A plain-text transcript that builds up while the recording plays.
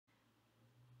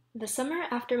The summer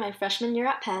after my freshman year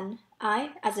at Penn,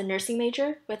 I, as a nursing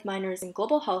major with minors in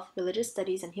global health, religious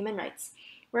studies, and human rights,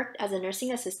 worked as a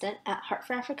nursing assistant at Heart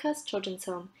for Africa's children's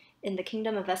home in the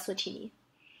Kingdom of Eswatini.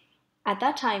 At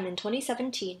that time, in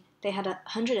 2017, they had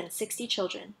 160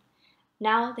 children.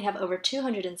 Now they have over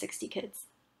 260 kids.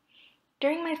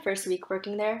 During my first week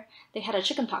working there, they had a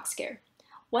chickenpox scare.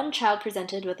 One child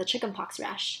presented with a chickenpox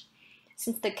rash.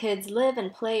 Since the kids live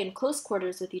and play in close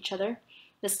quarters with each other,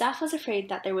 the staff was afraid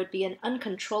that there would be an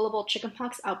uncontrollable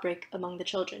chickenpox outbreak among the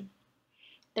children.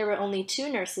 There were only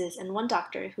 2 nurses and 1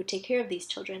 doctor who take care of these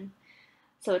children,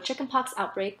 so a chickenpox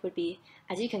outbreak would be,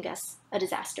 as you can guess, a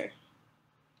disaster.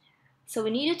 So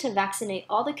we needed to vaccinate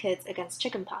all the kids against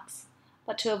chickenpox,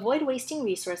 but to avoid wasting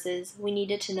resources, we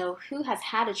needed to know who has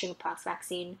had a chickenpox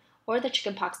vaccine or the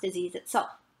chickenpox disease itself.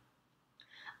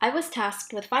 I was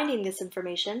tasked with finding this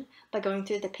information by going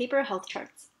through the paper health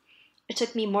charts. It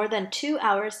took me more than 2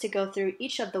 hours to go through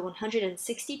each of the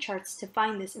 160 charts to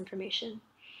find this information.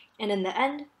 And in the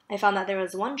end, I found that there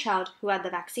was 1 child who had the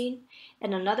vaccine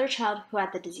and another child who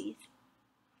had the disease.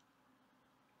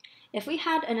 If we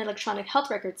had an electronic health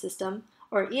record system,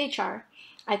 or EHR,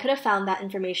 I could have found that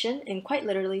information in quite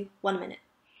literally 1 minute.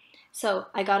 So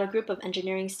I got a group of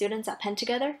engineering students at Penn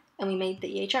together, and we made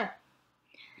the EHR.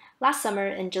 Last summer,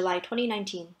 in July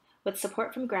 2019, with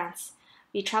support from grants,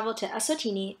 we traveled to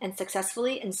Eswatini and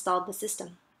successfully installed the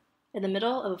system, in the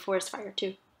middle of a forest fire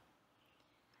too.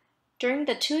 During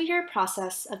the 2-year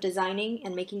process of designing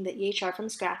and making the EHR from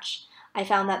scratch, I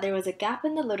found that there was a gap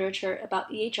in the literature about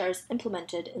EHRs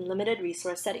implemented in limited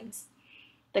resource settings.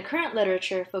 The current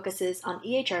literature focuses on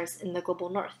EHRs in the global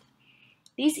north.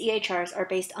 These EHRs are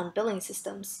based on billing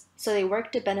systems, so they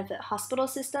work to benefit hospital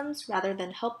systems rather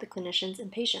than help the clinicians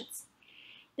and patients.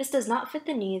 This does not fit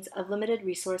the needs of limited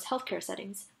resource healthcare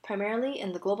settings, primarily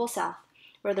in the global south,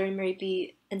 where there may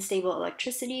be unstable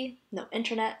electricity, no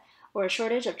internet, or a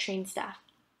shortage of trained staff.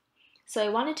 So I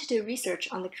wanted to do research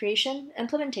on the creation,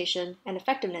 implementation, and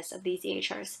effectiveness of these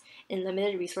EHRs in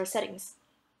limited resource settings.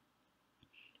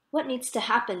 What needs to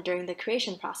happen during the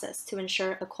creation process to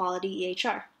ensure a quality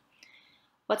EHR?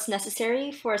 What's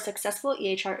necessary for a successful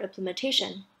EHR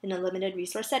implementation in a limited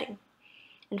resource setting?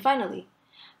 And finally,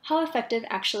 how effective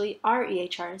actually are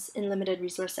EHRs in limited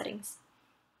resource settings?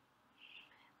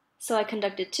 So I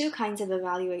conducted 2 kinds of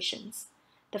evaluations.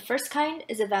 The first kind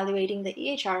is evaluating the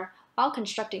EHR while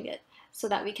constructing it so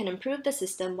that we can improve the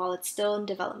system while it's still in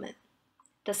development.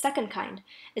 The second kind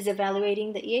is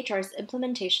evaluating the EHR's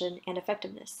implementation and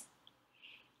effectiveness.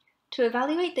 To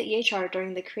evaluate the EHR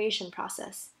during the creation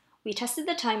process, we tested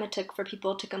the time it took for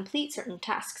people to complete certain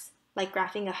tasks, like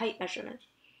graphing a height measurement.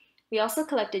 We also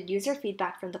collected user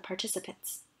feedback from the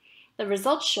participants. The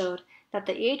results showed that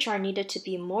the EHR needed to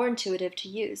be more intuitive to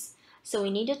use, so we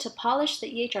needed to polish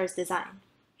the EHR's design.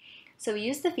 So we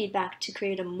used the feedback to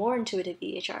create a more intuitive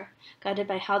EHR, guided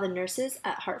by how the nurses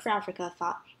at Heart for Africa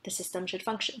thought the system should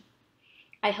function.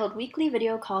 I held weekly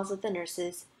video calls with the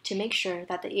nurses to make sure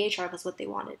that the EHR was what they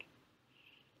wanted.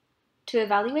 To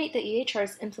evaluate the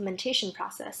EHR's implementation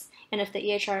process and if the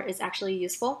EHR is actually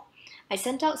useful, I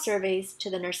sent out surveys to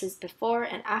the nurses before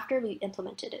and after we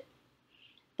implemented it.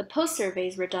 The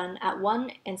post-surveys were done at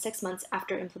 1 and 6 months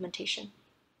after implementation.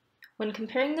 When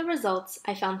comparing the results,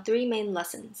 I found 3 main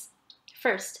lessons.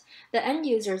 First, the end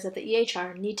users of the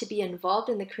EHR need to be involved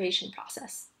in the creation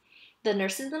process. The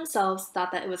nurses themselves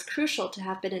thought that it was crucial to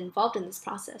have been involved in this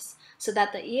process so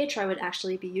that the EHR would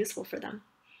actually be useful for them.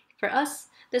 For us,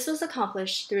 this was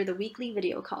accomplished through the weekly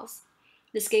video calls.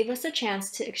 This gave us a chance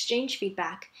to exchange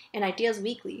feedback and ideas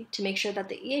weekly to make sure that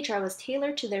the EHR was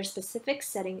tailored to their specific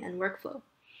setting and workflow.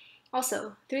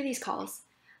 Also, through these calls,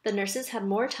 the nurses had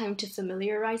more time to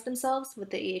familiarize themselves with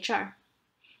the EHR.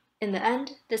 In the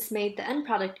end, this made the end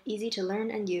product easy to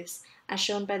learn and use, as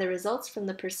shown by the results from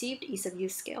the perceived ease of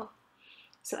use scale.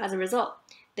 So as a result,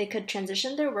 they could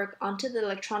transition their work onto the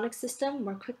electronic system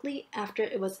more quickly after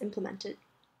it was implemented.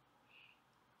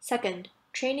 Second,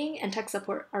 training and tech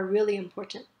support are really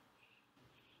important.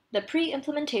 The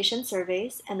pre-implementation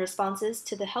surveys and responses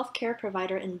to the healthcare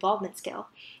provider involvement scale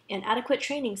and adequate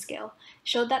training scale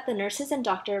showed that the nurses and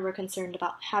doctor were concerned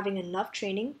about having enough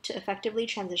training to effectively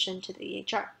transition to the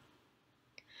EHR.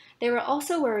 They were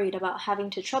also worried about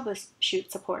having to troubleshoot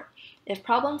support if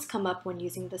problems come up when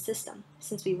using the system,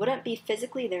 since we wouldn't be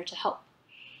physically there to help.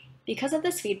 Because of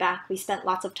this feedback, we spent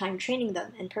lots of time training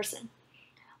them in person.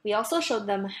 We also showed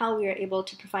them how we are able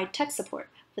to provide tech support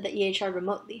for the EHR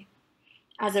remotely.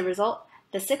 As a result,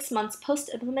 the 6 months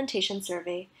post-implementation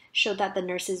survey showed that the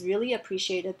nurses really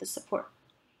appreciated the support.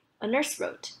 A nurse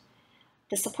wrote,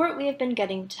 The support we have been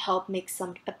getting to help make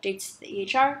some updates to the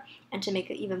EHR and to make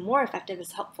it even more effective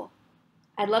is helpful.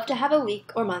 I'd love to have a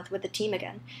week or month with the team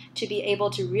again to be able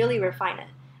to really refine it,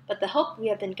 but the help we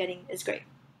have been getting is great.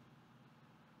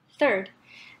 Third,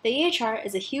 the EHR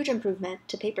is a huge improvement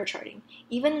to paper charting,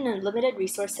 even in a limited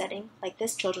resource setting like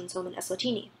this children's home in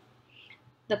Eswatini.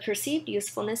 The perceived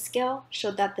usefulness scale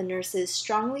showed that the nurses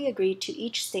strongly agreed to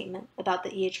each statement about the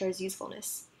EHR's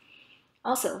usefulness.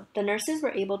 Also, the nurses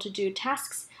were able to do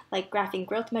tasks like graphing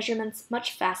growth measurements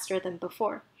much faster than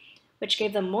before, which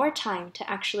gave them more time to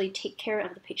actually take care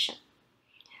of the patient.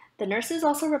 The nurses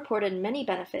also reported many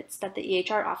benefits that the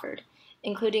EHR offered,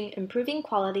 including improving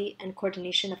quality and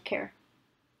coordination of care.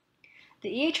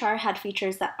 The EHR had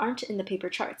features that aren't in the paper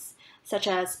charts, such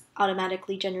as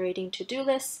automatically generating to-do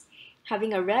lists,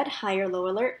 having a red high or low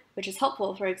alert, which is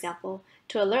helpful, for example,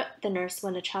 to alert the nurse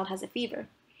when a child has a fever,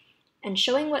 and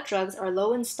showing what drugs are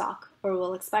low in stock or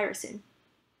will expire soon.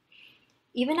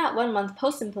 Even at 1 month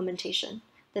post-implementation,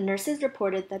 the nurses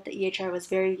reported that the EHR was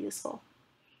very useful.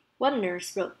 One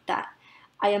nurse wrote that,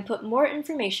 "I input more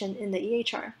information in the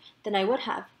EHR than I would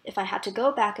have if I had to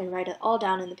go back and write it all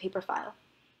down in the paper file.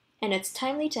 And it's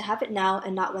timely to have it now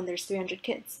and not when there's 300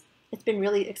 kids. It's been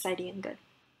really exciting and good."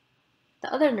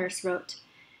 The other nurse wrote,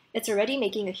 "It's already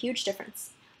making a huge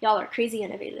difference. Y'all are crazy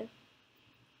innovative."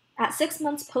 At 6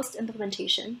 months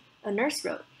post-implementation, a nurse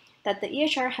wrote that the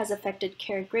EHR has affected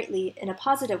care greatly in a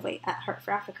positive way at Heart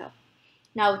for Africa.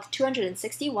 Now with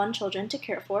 261 children to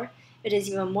care for, it is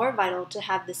even more vital to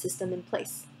have the system in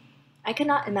place. I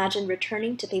cannot imagine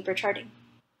returning to paper charting.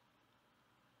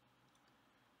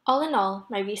 All in all,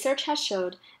 my research has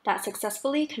showed that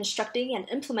successfully constructing and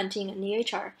implementing an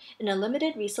EHR in a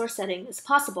limited resource setting is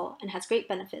possible and has great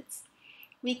benefits.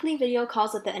 Weekly video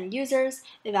calls with the end users,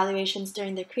 evaluations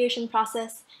during the creation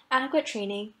process, adequate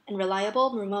training, and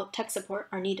reliable remote tech support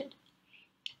are needed.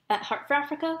 At Heart for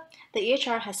Africa, the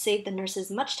EHR has saved the nurses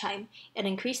much time and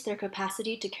increased their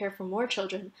capacity to care for more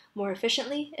children more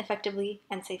efficiently, effectively,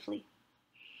 and safely.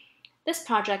 This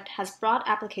project has broad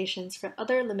applications for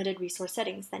other limited resource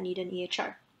settings that need an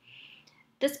EHR.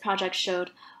 This project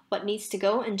showed what needs to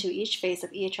go into each phase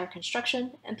of EHR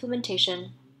construction,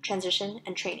 implementation, transition,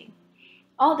 and training.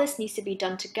 All this needs to be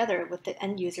done together with the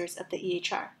end users of the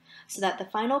EHR so that the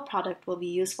final product will be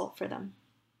useful for them.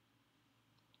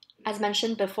 As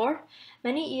mentioned before,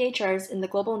 many EHRs in the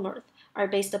global north are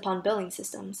based upon billing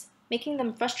systems, making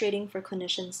them frustrating for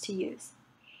clinicians to use.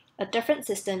 A different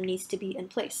system needs to be in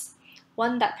place,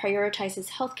 one that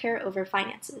prioritizes healthcare over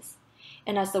finances.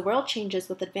 And as the world changes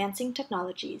with advancing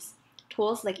technologies,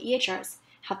 tools like EHRs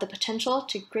have the potential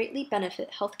to greatly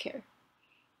benefit healthcare.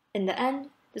 In the end,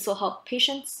 this will help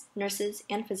patients, nurses,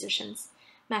 and physicians,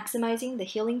 maximizing the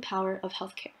healing power of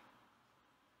healthcare.